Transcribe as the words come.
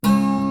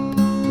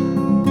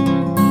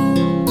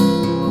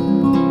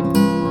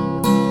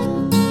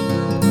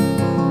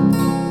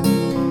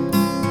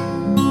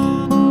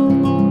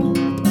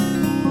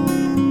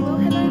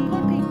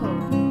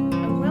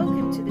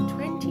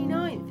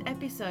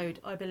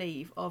I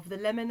believe, of the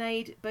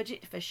Lemonade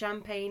Budget for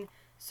Champagne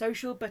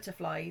Social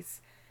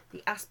Butterflies,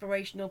 the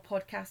aspirational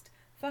podcast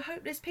for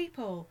hopeless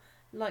people,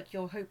 like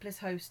your hopeless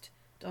host,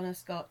 Donna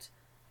Scott.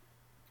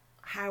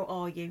 How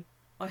are you?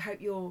 I hope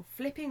you're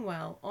flipping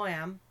well. I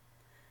am.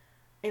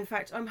 In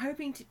fact, I'm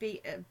hoping to be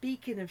a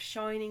beacon of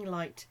shining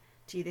light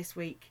to you this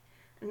week.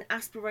 And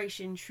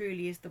aspiration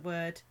truly is the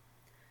word.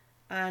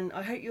 And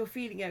I hope you're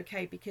feeling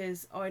okay,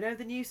 because I know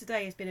the news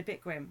today has been a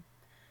bit grim.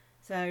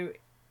 So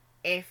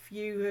if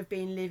you have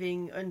been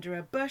living under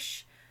a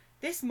bush,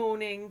 this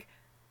morning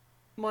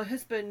my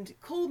husband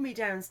called me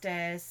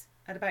downstairs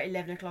at about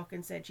 11 o'clock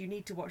and said, you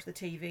need to watch the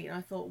TV. And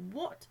I thought,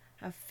 what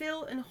have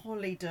Phil and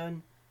Holly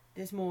done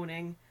this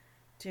morning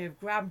to have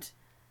grabbed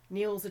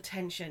Neil's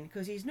attention?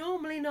 Because he's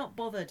normally not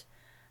bothered.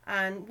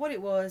 And what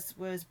it was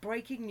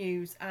breaking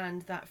news,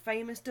 and that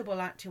famous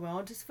double act who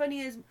aren't as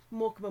funny as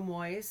Morecambe and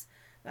Wise.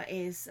 That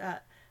is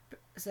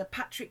Sir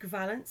Patrick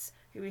Vallance,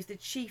 who is the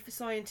Chief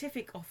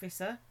Scientific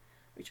Officer,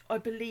 which I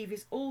believe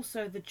is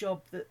also the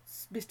job that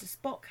Mr.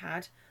 Spock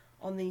had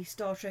on the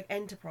Star Trek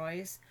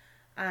Enterprise,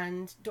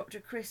 and Dr.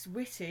 Chris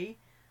Whitty,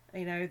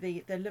 you know,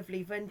 the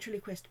lovely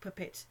ventriloquist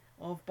puppet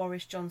of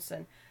Boris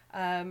Johnson.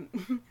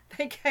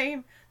 They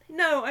came...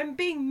 No, I'm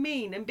being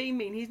mean.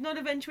 He's not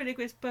a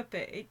ventriloquist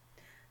puppet.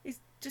 He's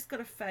just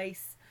got a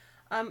face.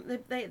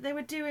 They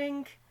were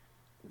doing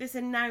this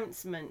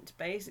announcement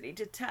basically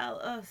to tell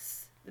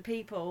us, the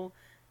people,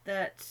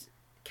 that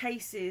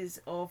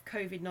cases of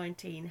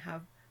COVID-19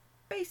 have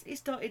basically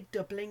started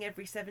doubling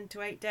every 7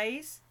 to 8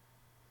 days,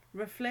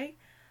 roughly.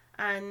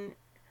 And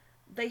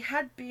they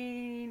had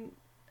been,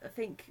 I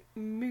think,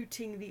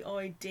 mooting the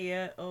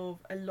idea of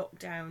a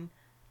lockdown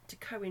to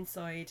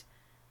coincide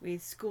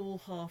with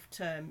school half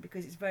term,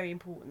 because it's very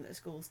important that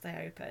schools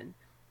stay open.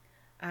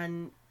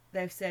 And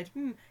they've said,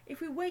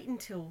 if we wait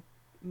until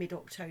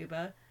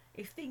mid-October,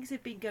 if things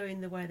have been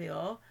going the way they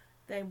are,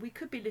 then we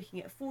could be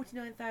looking at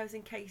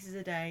 49,000 cases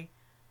a day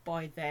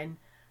by then,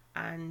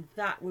 and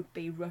that would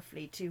be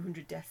roughly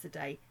 200 deaths a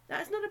day.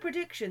 That's not a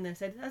prediction, they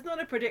said. That's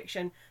not a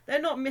prediction.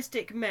 They're not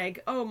Mystic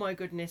Meg. Oh my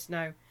goodness,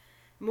 no.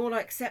 More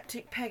like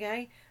Septic Peg,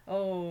 eh?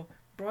 Oh,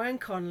 Brian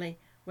Conley,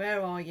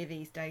 where are you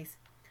these days?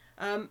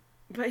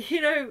 But,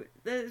 you know,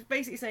 they're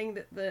basically saying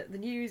that the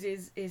news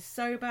is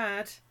so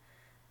bad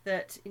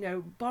that, you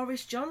know,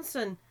 Boris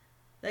Johnson,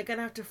 they're going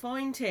to have to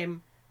find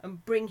him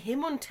and bring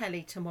him on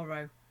telly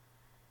tomorrow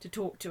to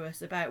talk to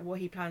us about what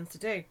he plans to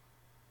do.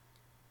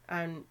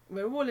 And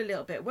we're all a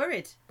little bit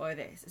worried by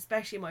this,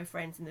 especially my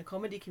friends in the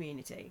comedy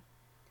community.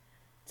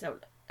 So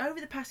over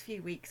the past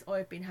few weeks,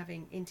 I've been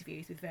having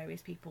interviews with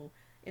various people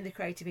in the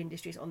creative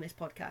industries on this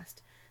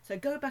podcast. So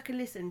go back and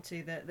listen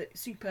to the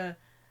super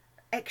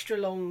extra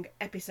long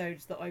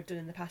episodes that I've done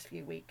in the past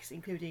few weeks,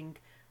 including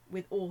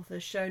with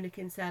authors Shona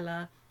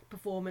Kinsella,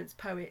 performance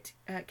poet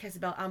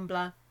Kezabel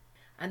Ambler,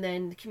 and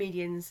then the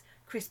comedians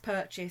Chris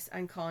Purchase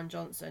and Khan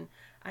Johnson.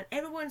 And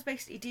everyone's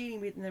basically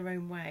dealing with it in their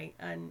own way.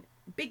 And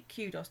big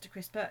kudos to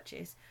Chris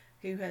Purchase,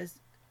 who has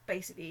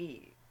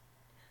basically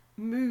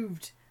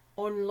moved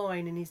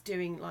online and is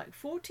doing like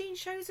 14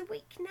 shows a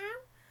week now.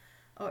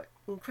 Oh,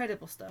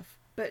 incredible stuff.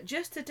 But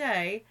just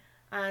today,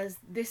 as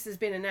this has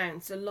been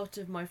announced, a lot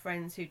of my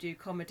friends who do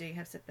comedy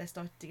have said they're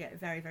starting to get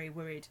very, very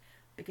worried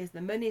because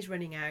the money's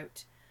running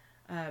out.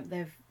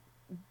 They've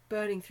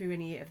burning through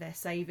any of their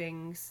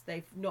savings.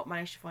 They've not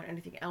managed to find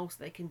anything else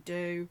they can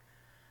do.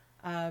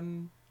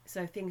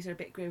 So things are a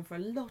bit grim for a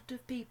lot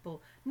of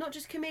people. Not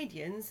just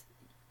comedians,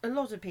 a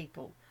lot of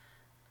people.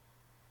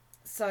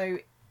 So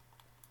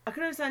I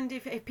can understand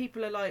if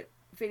people are like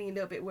feeling a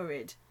little bit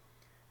worried.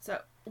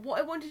 So what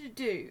I wanted to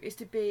do is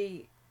to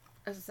be,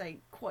 as I say,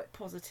 quite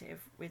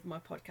positive with my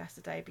podcast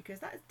today, because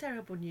that is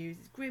terrible news.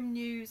 It's grim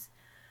news.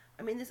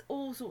 I mean, there's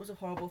all sorts of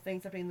horrible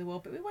things happening in the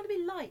world, but we want to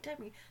be light, don't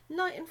we?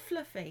 Light and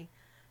fluffy.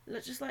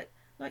 Just like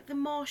the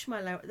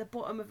marshmallow at the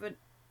bottom of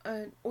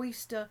an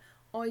oyster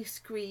ice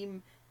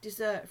cream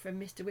dessert from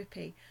Mr.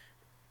 Whippy.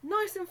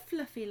 Nice and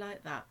fluffy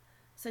like that.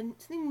 So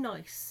something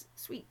nice,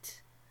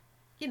 sweet,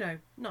 you know,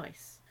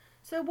 nice.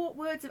 So what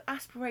words of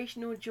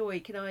aspirational joy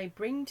can I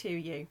bring to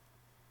you?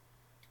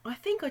 I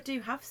think I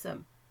do have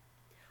some.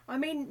 I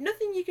mean,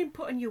 nothing you can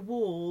put on your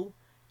wall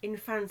in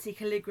fancy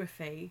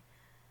calligraphy.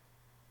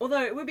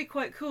 Although it would be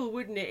quite cool,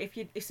 wouldn't it,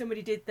 if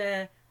somebody did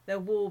their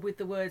wall with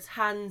the words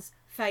hands,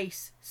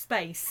 face,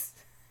 space.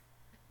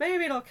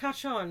 Maybe it'll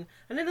catch on.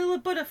 And a little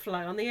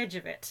butterfly on the edge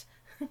of it.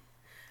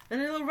 And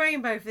a little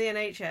rainbow for the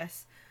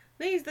NHS.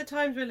 These are the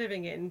times we're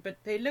living in, but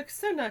they look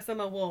so nice on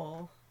my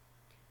wall.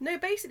 No,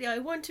 basically I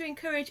want to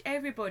encourage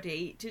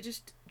everybody to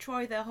just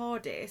try their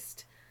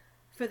hardest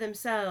for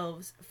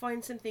themselves.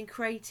 Find something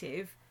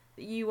creative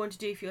that you want to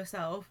do for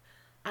yourself.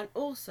 And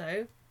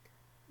also,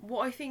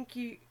 what I think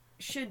you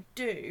should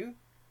do,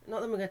 not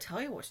that I'm going to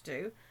tell you what to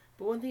do,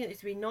 but one thing that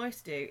would be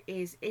nice to do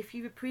is, if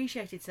you've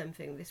appreciated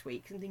something this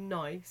week, something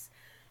nice,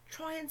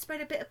 try and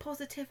spread a bit of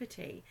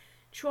positivity.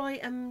 Try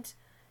and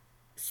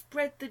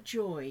spread the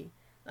joy.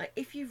 Like,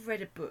 if you've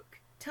read a book,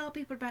 tell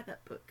people about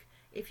that book.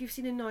 If you've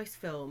seen a nice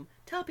film,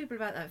 tell people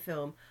about that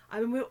film. I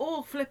mean, we're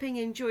all flipping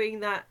enjoying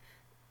that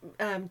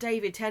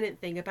David Tennant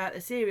thing about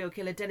the serial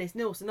killer Dennis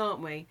Nilsen,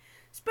 aren't we?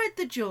 Spread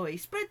the joy,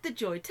 spread the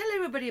joy. Tell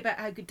everybody about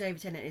how good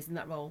David Tennant is in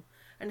that role,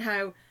 and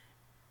how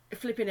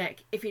flipping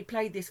heck, if he'd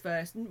played this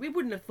first, we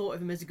wouldn't have thought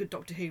of him as a good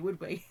Doctor Who, would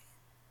we?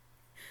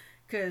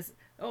 Because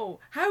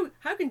how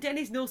can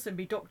Dennis Nilsen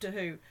be Doctor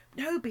Who?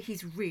 No, but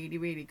he's really,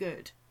 really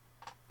good.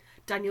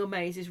 Daniel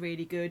Mays is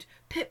really good.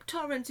 Pip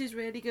Torrance is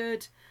really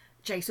good.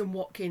 Jason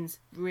Watkins,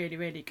 really,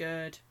 really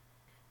good.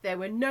 There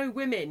were no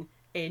women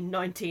in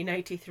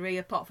 1983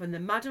 apart from the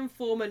Madam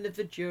Foreman of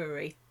the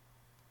jury.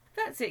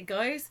 That's it,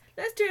 guys.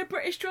 Let's do a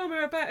British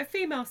drama about a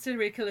female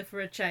serial killer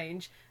for a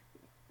change.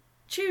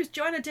 Choose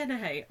Joanna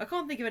Dennehy. I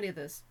can't think of any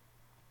others.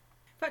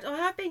 In fact, I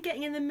have been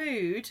getting in the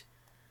mood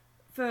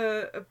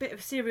for a bit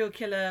of serial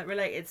killer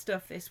related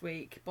stuff this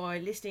week by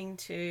listening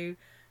to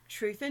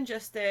Truth and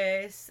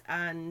Justice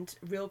and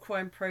Real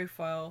Crime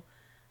Profile,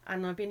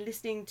 and I've been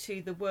listening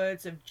to the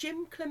words of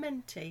Jim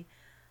Clemente.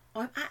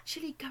 I'm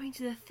actually going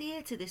to the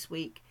theatre this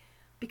week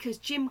because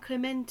Jim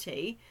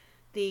Clemente,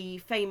 the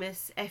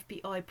famous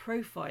FBI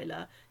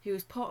profiler who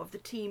was part of the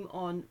team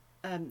on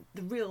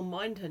The Real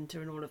Mindhunter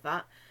and all of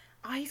that,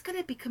 he's going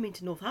to be coming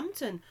to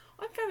Northampton.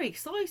 I'm very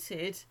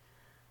excited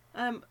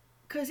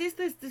because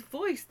there's this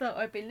voice that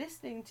I've been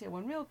listening to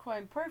on Real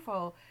Crime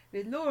Profile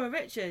with Laura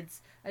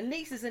Richards and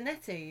Lisa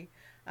Zanetti,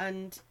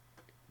 and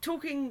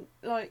talking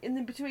like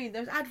in between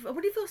those adverts.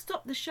 What if they'll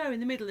stop the show in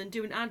the middle and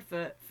do an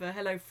advert for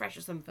Hello Fresh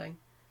or something?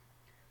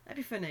 That'd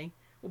be funny.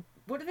 Or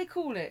what do they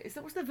call it?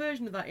 What's the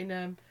version of that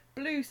in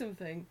Blue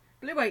something?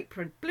 Blue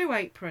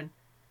Apron,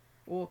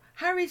 or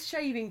Harry's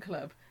Shaving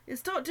Club. He'll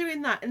start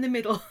doing that in the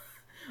middle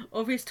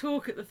of his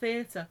talk at the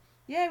theatre.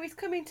 Yeah, he's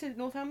coming to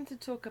Northampton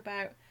to talk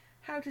about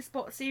how to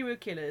spot serial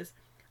killers.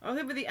 I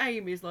think the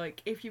aim is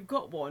like, if you've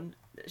got one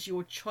that's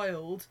your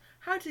child,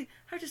 how to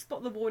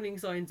spot the warning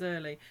signs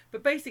early.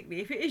 But basically,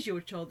 if it is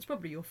your child, it's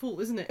probably your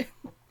fault, isn't it?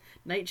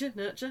 Nature,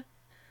 nurture.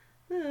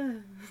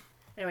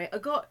 Anyway, I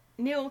got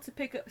Neil to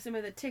pick up some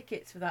of the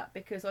tickets for that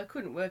because I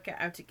couldn't work out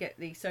how to get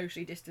the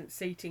socially distanced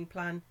seating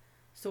plan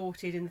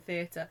sorted in the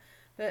theatre.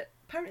 But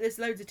apparently there's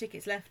loads of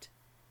tickets left.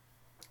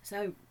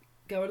 So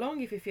go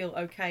along if you feel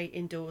okay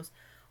indoors.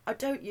 I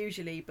don't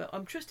usually, but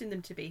I'm trusting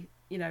them to be,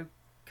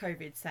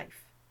 COVID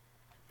safe.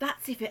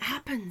 That's if it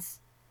happens.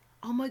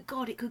 Oh my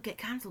God, it could get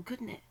cancelled,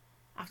 couldn't it?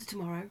 After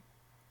tomorrow.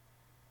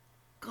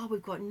 God,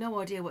 we've got no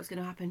idea what's going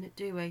to happen,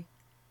 do we?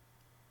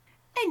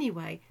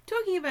 Anyway,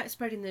 talking about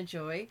spreading the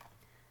joy.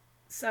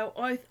 So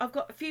I've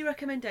got a few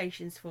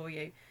recommendations for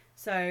you.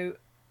 So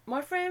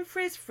my friend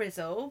Frizz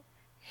Frizzle,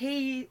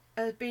 he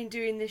has been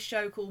doing this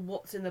show called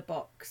What's in the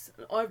Box.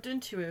 I've done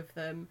 2 of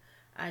them,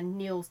 and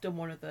Neil's done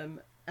one of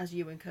them as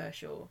Ewan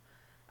Kershaw.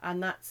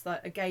 And that's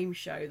like a game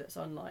show that's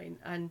online,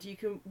 and you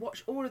can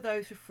watch all of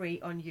those for free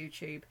on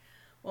YouTube.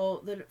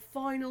 Well, the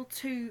final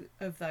 2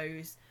 of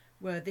those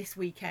were this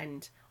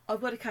weekend. I've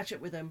got to catch up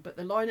with them, but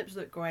the lineups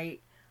look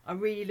great. I'm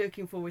really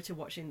looking forward to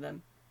watching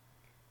them.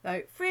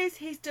 So Frizz,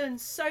 he's done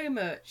so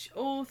much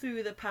all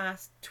through the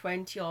past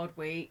 20 odd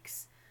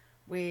weeks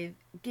with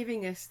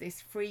giving us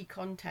this free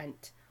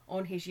content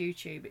on his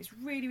YouTube. It's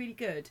really, really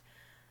good.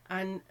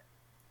 And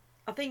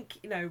I think,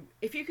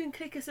 if you can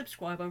click a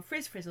subscribe on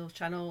Frizz Frizzle's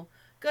channel,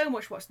 go and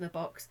watch What's in the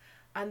Box.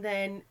 And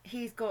then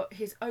he's got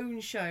his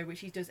own show,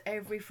 which he does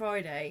every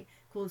Friday,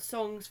 called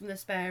Songs from the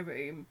Spare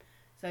Room.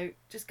 So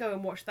just go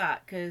and watch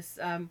that, because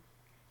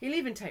he'll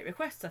even take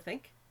requests, I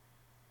think.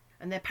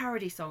 And they're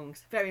parody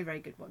songs. Very, very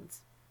good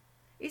ones.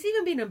 He's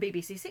even been on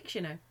BBC Six,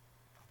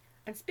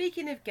 And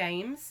speaking of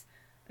games,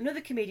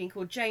 another comedian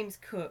called James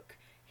Cook,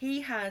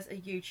 he has a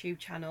YouTube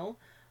channel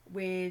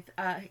with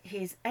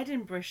his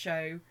Edinburgh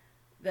show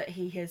that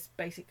he has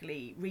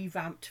basically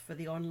revamped for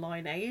the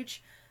online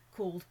age,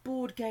 called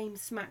Board Game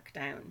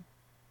Smackdown.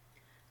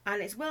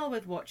 And it's well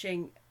worth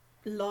watching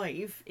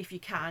live if you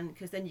can,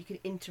 because then you can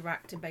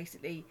interact and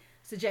basically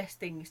suggest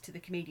things to the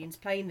comedians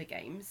playing the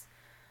games.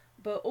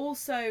 But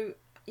also,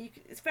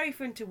 it's very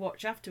fun to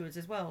watch afterwards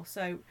as well.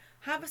 So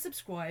have a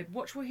subscribe,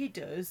 watch what he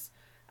does,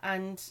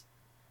 and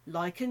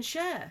like and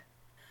share.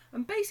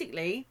 And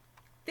basically,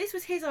 this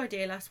was his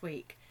idea last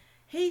week.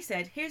 He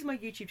said, here's my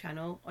YouTube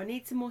channel, I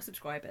need some more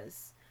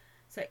subscribers.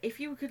 So if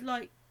you could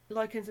like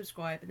and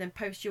subscribe, and then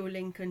post your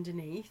link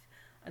underneath,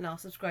 and I'll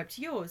subscribe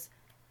to yours.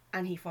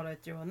 And he followed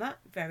through on that.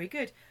 Very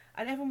good.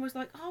 And everyone was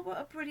like, oh,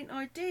 what a brilliant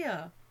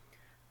idea.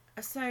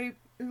 So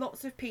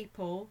lots of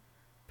people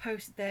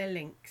posted their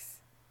links,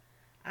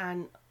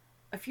 and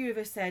a few of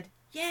us said,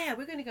 yeah,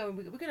 we're going to go and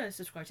we're going to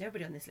subscribe to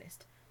everybody on this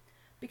list.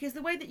 Because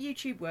the way that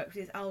YouTube works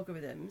with its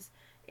algorithms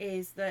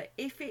is that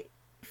if it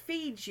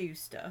feeds you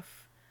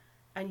stuff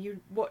and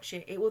you watch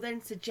it, it will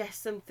then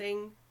suggest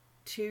something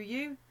to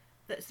you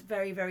that's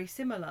very, very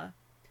similar.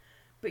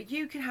 But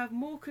you can have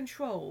more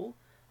control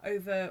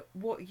over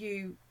what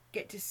you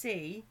get to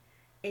see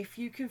if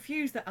you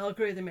confuse the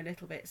algorithm a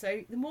little bit.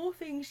 So the more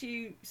things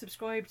you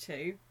subscribe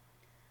to,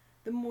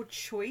 the more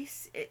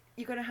choice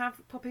you're going to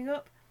have popping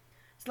up.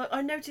 It's like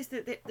I noticed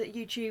that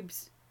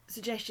YouTube's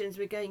suggestions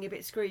were going a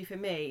bit screwy for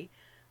me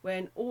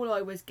when all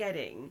I was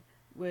getting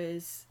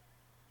was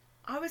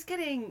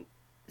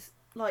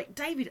like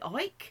David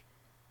Icke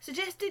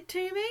suggested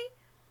to me,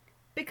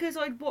 because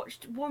I'd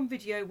watched one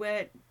video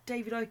where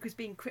David Icke was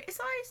being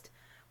criticised,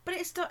 but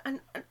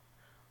and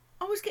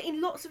I was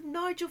getting lots of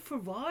Nigel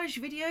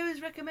Farage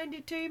videos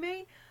recommended to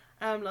me.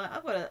 And I'm like,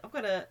 I've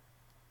got to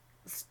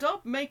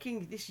stop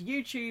making this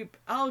YouTube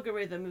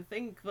algorithm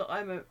think that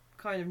I'm a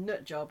kind of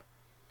nut job.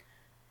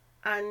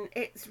 And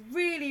it's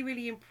really,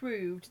 really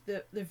improved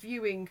the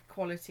viewing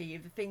quality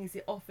of the things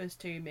it offers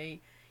to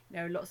me. You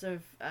know, lots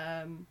of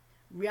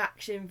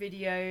reaction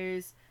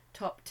videos,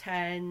 top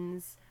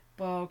 10s,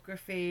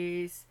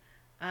 biographies,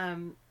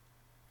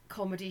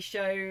 comedy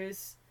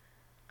shows,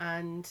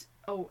 and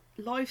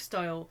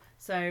lifestyle.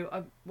 So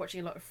I'm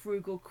watching a lot of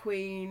Frugal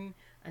Queen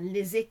and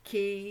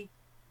Lizicki.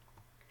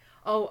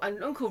 Oh,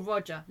 and Uncle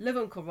Roger. Love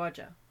Uncle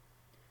Roger.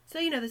 So,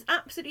 you know, there's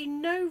absolutely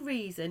no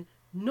reason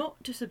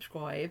not to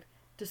subscribe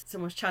to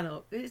someone's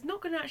channel. It's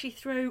not going to actually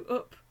throw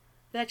up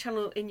their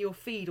channel in your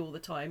feed all the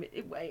time.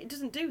 It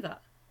doesn't do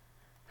that.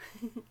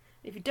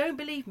 If you don't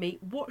believe me,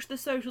 watch The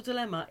Social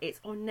Dilemma. It's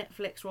on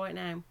Netflix right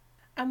now.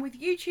 And with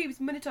YouTube's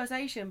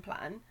monetization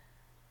plan,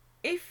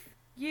 if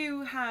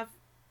you have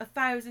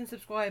 1,000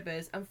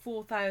 subscribers and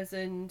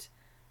 4,000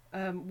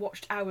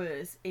 watched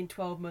hours in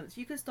 12 months,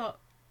 you can start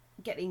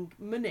getting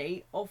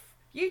money off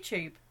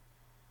YouTube,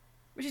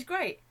 which is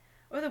great.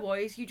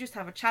 Otherwise, you just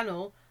have a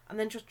channel and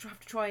then just have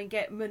to try and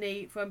get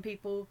money from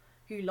people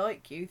who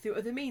like you through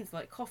other means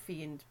like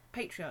Coffee and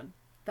Patreon.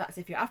 That's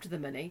if you're after the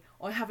money.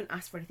 I haven't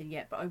asked for anything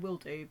yet, but I will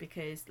do,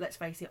 because let's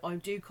face it, I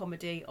do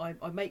comedy, I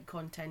make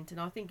content, and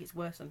I think it's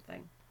worth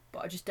something.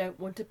 But I just don't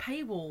want a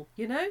paywall,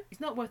 you know?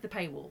 It's not worth the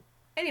paywall.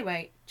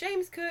 Anyway,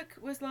 James Cook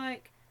was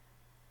like,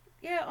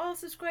 yeah, I'll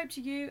subscribe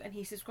to you, and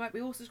he subscribed.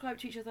 We all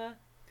subscribed to each other.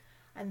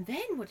 And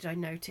then what did I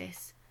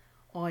notice?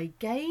 I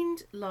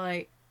gained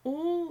like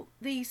all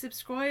the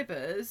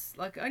subscribers,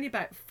 like only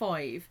about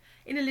 5,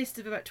 in a list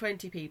of about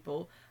 20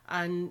 people.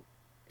 And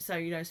so,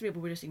 you know, some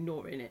people were just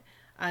ignoring it.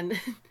 And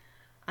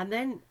and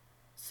then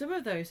some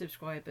of those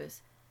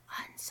subscribers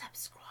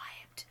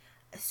unsubscribed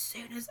as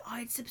soon as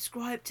I'd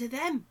subscribed to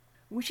them,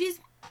 which is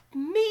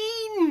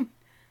mean.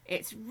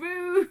 It's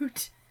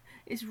rude.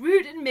 It's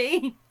rude and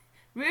mean.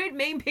 Rude,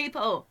 mean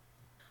people.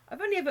 I've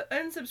only ever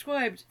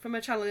unsubscribed from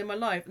a channel in my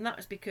life, and that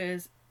was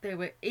because they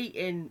were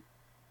eating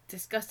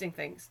disgusting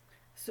things.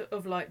 Sort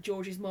of like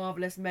George's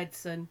Marvellous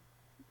Medicine.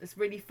 It's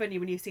really funny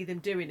when you see them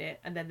doing it,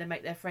 and then they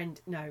make their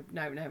friend... No.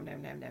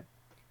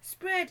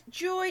 Spread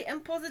joy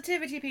and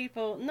positivity,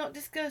 people, not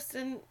disgust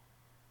and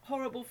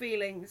horrible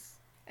feelings.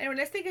 Anyway,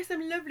 let's think of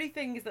some lovely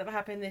things that have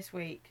happened this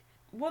week.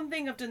 One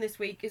thing I've done this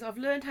week is I've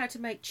learned how to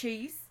make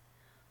cheese.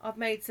 I've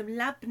made some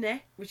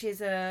labneh, which is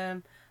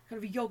kind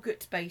of a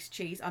yoghurt-based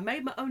cheese. I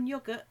made my own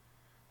yoghurt,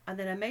 and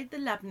then I made the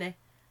labneh,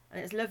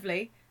 and it's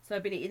lovely. So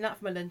I've been eating that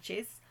for my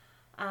lunches.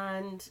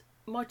 And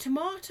my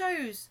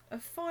tomatoes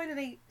have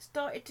finally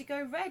started to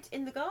go red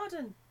in the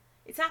garden.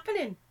 It's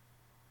happening.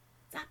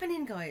 It's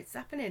happening, guys. It's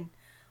happening.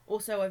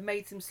 Also, I've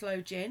made some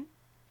sloe gin,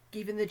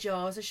 giving the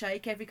jars a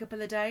shake every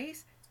couple of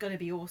days. It's going to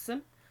be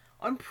awesome.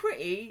 I'm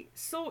pretty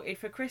sorted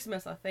for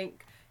Christmas, I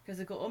think, because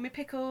I've got all my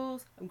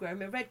pickles. I'm growing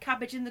my red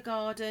cabbage in the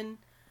garden.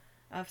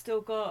 I've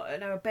still got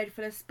a bed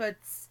full of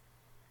spuds,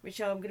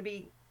 which I'm going to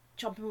be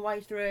chomping my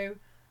way through.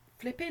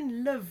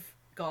 Flipping love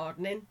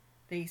gardening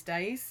these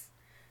days.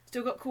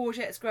 Still got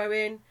courgettes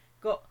growing.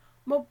 Got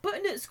my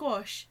butternut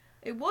squash.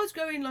 It was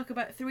growing like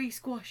about 3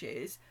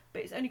 squashes,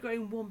 but it's only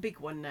growing 1 big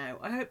one now.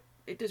 I hope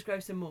it does grow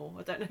some more.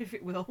 I don't know if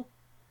it will.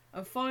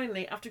 And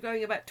finally, after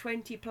growing about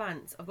 20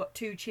 plants, I've got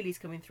 2 chilies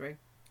coming through.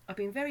 I've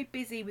been very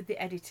busy with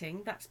the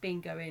editing. That's been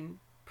going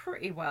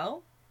pretty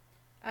well.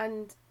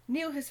 And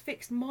Neil has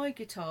fixed my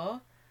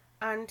guitar,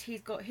 and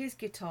he's got his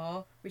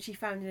guitar, which he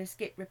found in a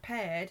skip,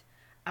 repaired,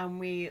 and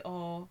we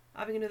are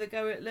having another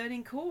go at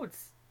learning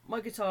chords. My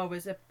guitar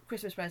was a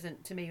Christmas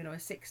present to me when I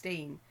was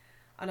 16,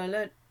 and I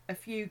learnt a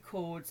few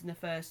chords in the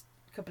first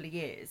couple of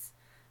years,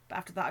 but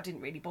after that I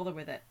didn't really bother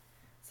with it.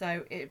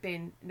 So it had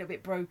been a little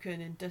bit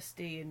broken and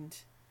dusty and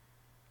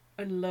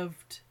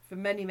unloved for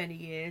many, many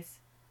years.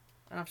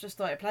 And I've just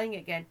started playing it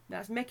again.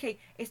 That's Mickey.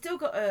 It's still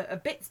got a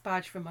bits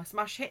badge from my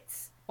smash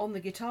hits on the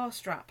guitar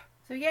strap.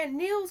 So yeah,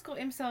 Neil's got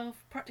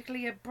himself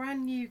practically a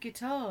brand new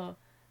guitar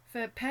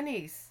for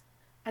pennies.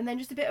 And then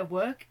just a bit of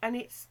work and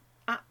it's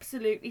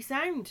absolutely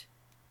sound.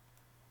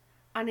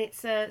 And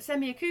it's a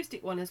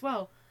semi-acoustic one as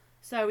well.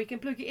 So we can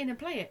plug it in and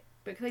play it.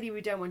 But clearly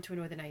we don't want to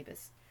annoy the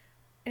neighbours.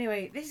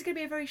 Anyway, this is going to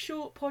be a very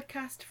short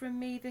podcast from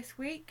me this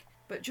week.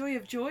 But joy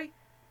of joy,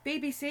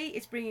 BBC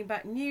is bringing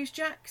back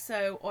Newsjack,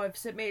 so I've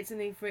submitted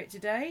something for it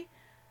today.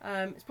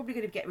 It's probably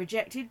going to get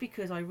rejected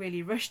because I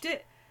really rushed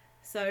it.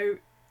 So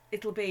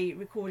it'll be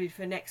recorded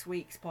for next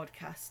week's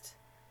podcast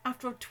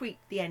after I've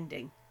tweaked the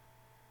ending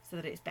so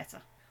that it's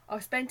better.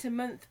 I've spent a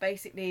month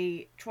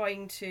basically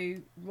trying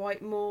to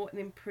write more and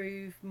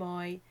improve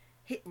my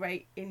hit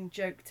rate in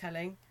joke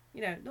telling.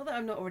 You know, not that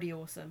I'm not already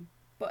awesome,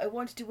 but I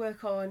wanted to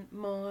work on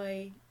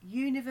my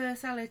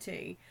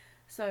universality.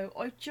 So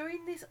I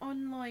joined this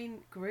online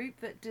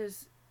group that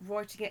does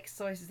writing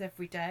exercises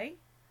every day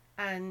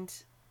and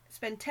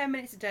spend 10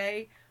 minutes a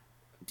day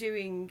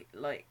doing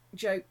like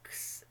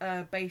jokes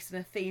based on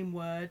a theme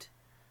word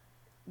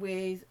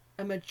with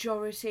a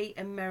majority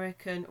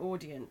American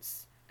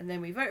audience, and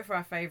then we vote for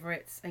our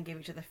favourites and give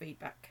each other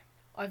feedback.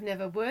 I've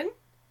never won,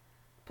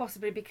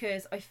 possibly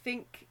because I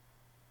think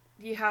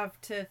you have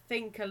to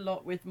think a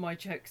lot with my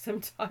jokes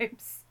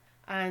sometimes,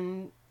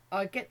 and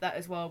I get that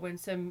as well when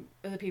some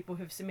other people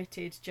have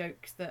submitted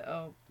jokes that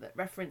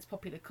reference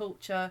popular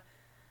culture.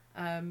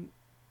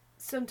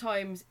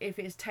 Sometimes if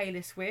it's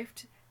Taylor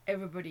Swift,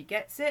 everybody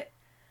gets it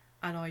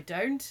and I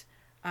don't,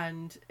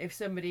 and if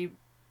somebody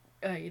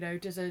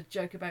does a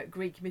joke about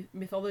Greek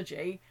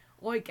mythology,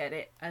 I get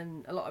it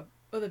and a lot of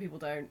other people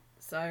don't.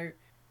 So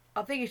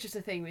I think it's just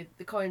a thing with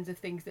the kinds of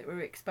things that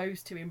we're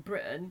exposed to in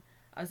Britain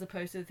as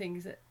opposed to the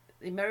things that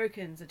the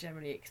Americans are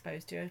generally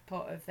exposed to as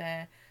part of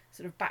their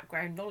sort of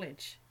background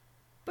knowledge.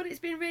 But it's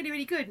been really,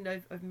 really good, and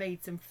I've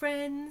made some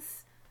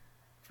friends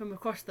from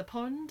across the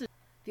pond.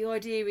 The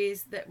idea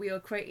is that we are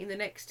creating the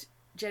next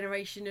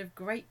generation of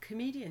great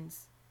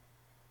comedians.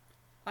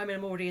 I mean,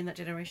 I'm already in that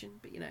generation,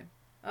 but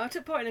I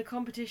took part in a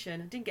competition.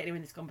 I didn't get anywhere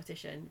in this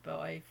competition, but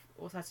I've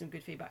also had some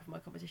good feedback from my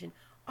competition.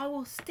 I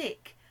will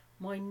stick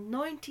my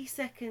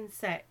 90-second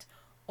set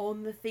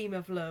on the theme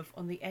of love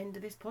on the end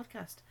of this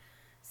podcast.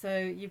 So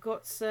you've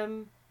got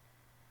some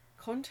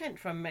content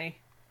from me.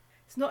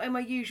 It's not in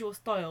my usual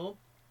style,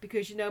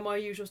 because my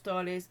usual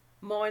style is,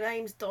 my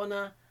name's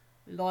Donna,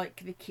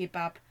 like the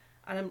kebab,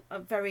 and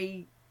I'm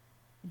very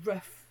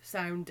rough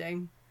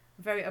sounding.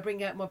 I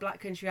bring out my black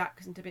country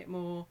accent a bit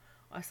more.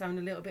 I sound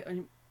a little bit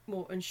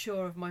more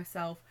unsure of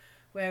myself,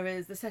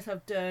 whereas the set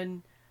I've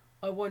done,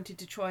 I wanted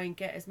to try and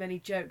get as many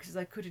jokes as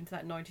I could into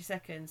that 90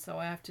 seconds, so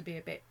I have to be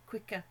a bit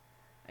quicker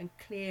and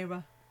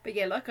clearer. But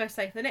yeah, like I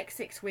say, for the next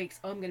 6 weeks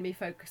I'm going to be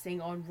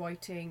focusing on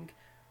writing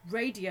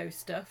radio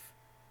stuff,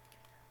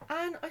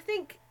 and I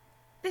think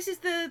this is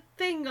the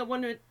thing I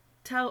want to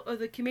tell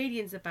other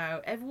comedians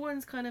about.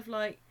 Everyone's kind of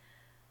like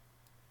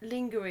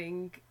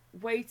lingering,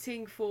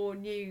 waiting for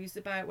news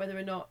about whether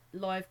or not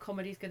live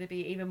comedy is going to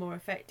be even more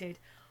affected.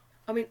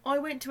 I mean, I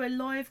went to a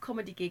live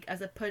comedy gig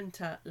as a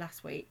punter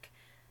last week,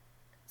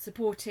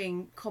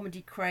 supporting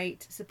Comedy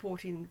Crate,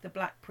 supporting the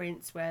Black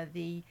Prince where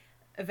the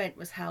event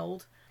was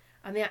held,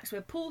 and the acts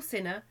were Paul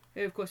Sinner,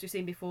 who of course we've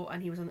seen before,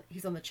 and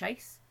he's on The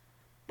Chase,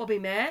 Bobby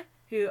Mayer,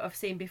 who I've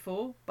seen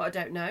before but I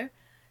don't know,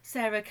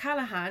 Sarah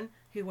Callahan,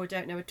 who I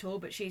don't know at all,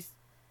 but she's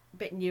a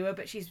bit newer,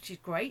 but she's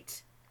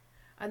great,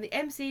 and the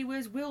MC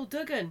was Will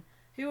Duggan,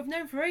 who I've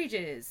known for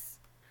ages.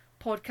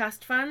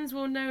 Podcast fans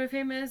will know of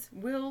him as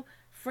Will,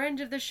 friend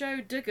of the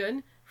show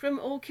Duggan, from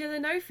All Killer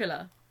No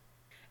Filler.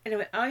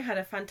 Anyway, I had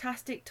a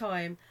fantastic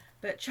time,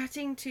 but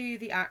chatting to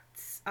the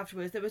acts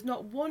afterwards, there was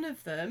not one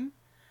of them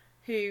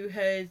who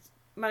had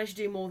managed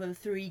to do more than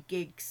 3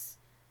 gigs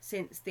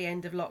since the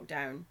end of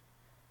lockdown.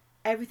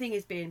 Everything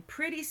has been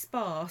pretty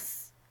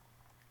sparse,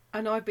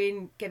 and I've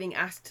been getting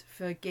asked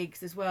for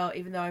gigs as well,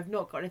 even though I've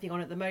not got anything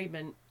on at the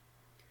moment.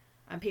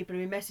 And people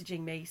have been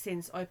messaging me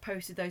since I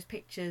posted those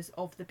pictures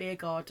of the beer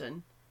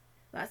garden.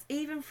 That's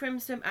even from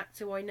some acts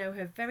who I know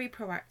are very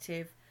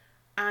proactive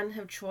and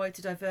have tried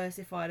to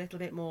diversify a little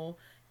bit more,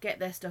 get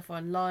their stuff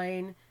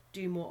online,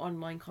 do more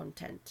online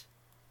content,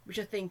 which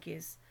I think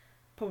is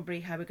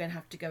probably how we're going to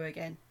have to go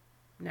again.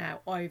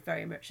 Now, I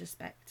very much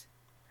suspect.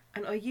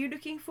 And are you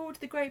looking forward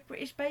to the Great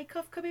British Bake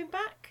Off coming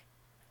back?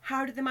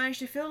 How did they manage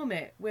to film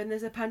it when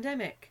there's a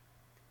pandemic?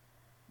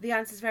 The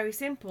answer's very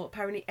simple.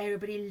 Apparently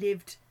everybody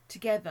lived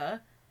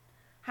together.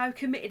 How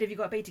committed have you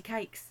got to be to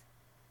cakes?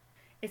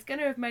 It's going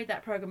to have made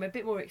that programme a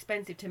bit more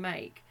expensive to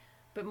make,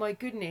 but my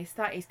goodness,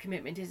 that is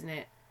commitment, isn't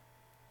it?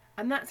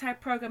 And that's how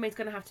programming is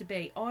going to have to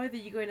be. Either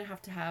you're going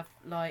to have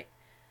like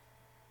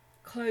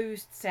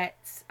closed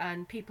sets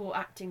and people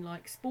acting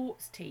like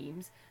sports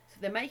teams, so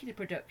they're making a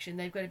production,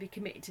 they've got to be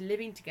committed to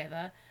living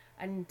together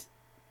and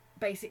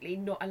basically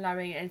not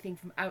allowing anything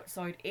from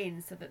outside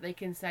in, so that they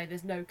can say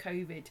there's no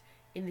COVID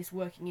in this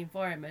working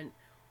environment.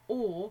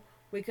 Or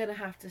we're going to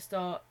have to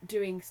start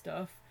doing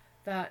stuff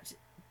that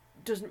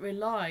doesn't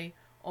rely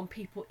on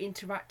people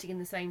interacting in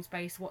the same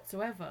space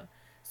whatsoever.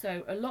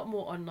 So a lot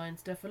more online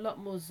stuff, a lot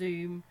more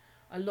Zoom,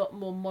 a lot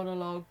more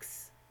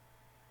monologues.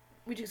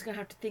 We're just going to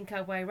have to think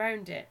our way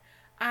around it.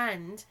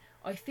 And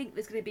I think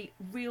there's going to be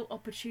real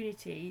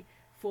opportunity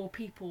for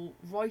people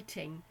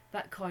writing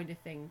that kind of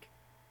thing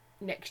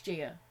next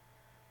year,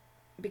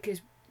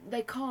 because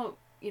they can't,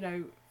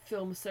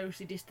 film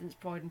socially distanced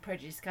Pride and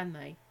Prejudice, can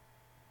they?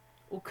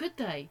 Or could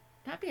they?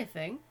 That'd be a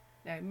thing.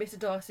 Now, Mr.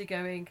 Darcy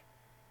going,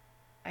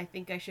 I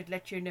think I should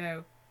let you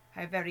know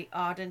how very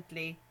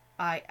ardently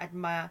I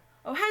admire...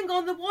 Oh, hang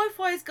on, the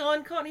Wi-Fi's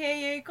gone. Can't hear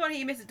you,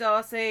 Mr.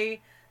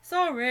 Darcy.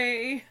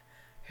 Sorry.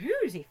 Who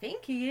does he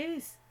think he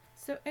is?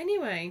 So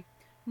anyway,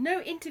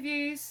 no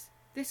interviews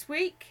this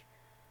week.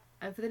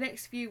 And for the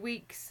next few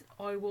weeks,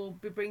 I will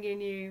be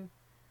bringing you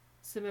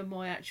some of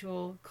my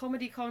actual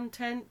comedy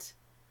content,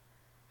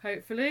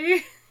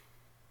 hopefully.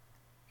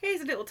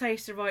 Here's a little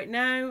taster right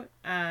now,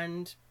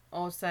 and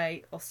I'll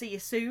say I'll see you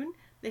soon.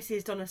 This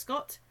is Donna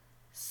Scott,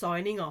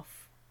 signing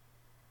off.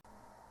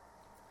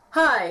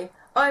 Hi,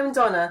 I'm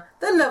Donna,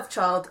 the love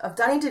child of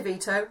Danny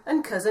DeVito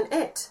and Cousin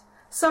It.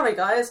 Sorry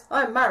guys,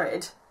 I'm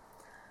married.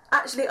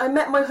 Actually, I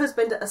met my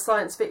husband at a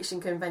science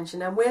fiction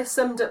convention and we're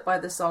summed up by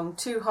the song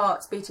Two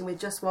Hearts Beating with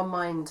Just One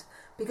Mind,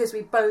 because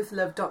we both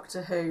love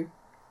Doctor Who.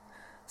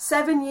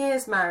 7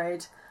 years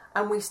married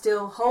and we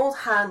still hold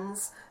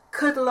hands,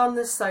 cuddle on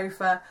the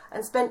sofa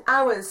and spend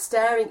hours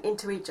staring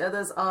into each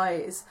other's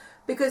eyes,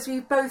 because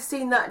we've both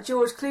seen that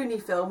George Clooney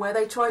film where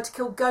they try to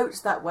kill goats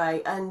that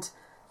way, and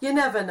you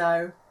never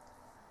know.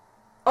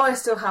 I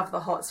still have the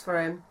hots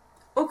for him.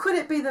 Or could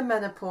it be the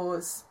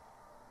menopause?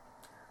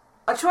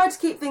 I try to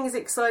keep things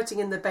exciting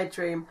in the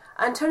bedroom,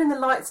 and turning the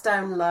lights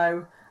down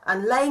low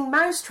and laying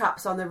mouse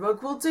traps on the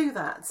rug will do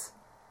that.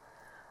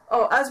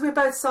 Oh, as we're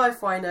both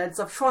sci-fi nerds,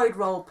 I've tried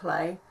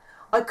roleplay.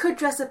 I could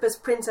dress up as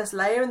Princess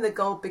Leia in the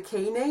gold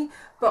bikini,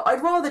 but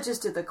I'd rather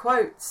just do the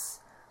quotes.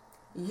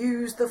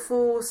 Use the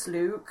Force,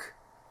 Luke.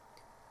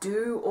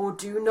 Do or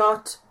do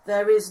not,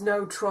 there is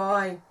no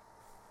try.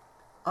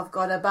 I've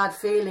got a bad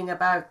feeling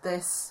about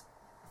this.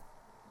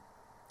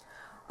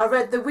 I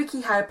read the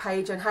WikiHow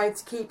page on how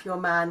to keep your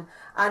man,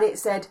 and it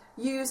said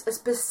use a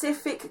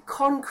specific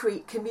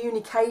concrete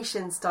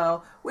communication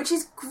style, which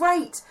is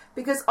great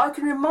because I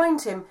can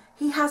remind him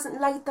he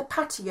hasn't laid the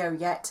patio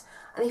yet,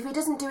 and if he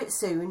doesn't do it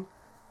soon,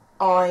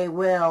 I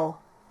will.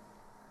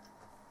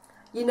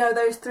 You know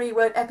those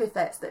 3-word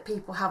epithets that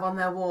people have on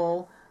their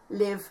wall?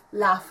 Live,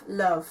 laugh,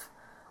 love.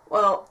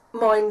 Well,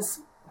 mine's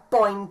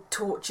bind,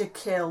 torture,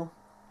 kill.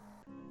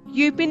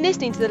 You've been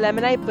listening to the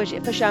Lemonade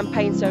Budget for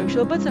Champagne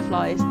Social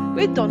Butterflies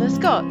with Donna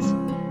Scott.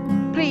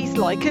 Please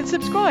like and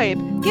subscribe.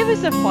 Give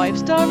us a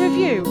 5-star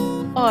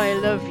review. I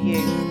love you.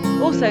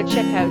 Also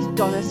check out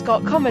Donna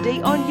Scott Comedy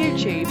on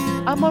YouTube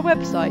and my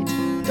website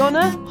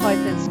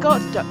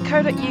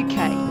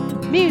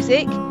donna-scott.co.uk.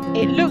 Music,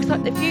 It Looks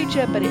Like the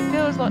Future But It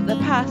Feels Like the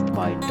Past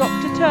by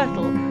Dr.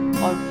 Turtle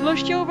on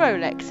Flush Your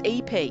Rolex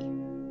EP.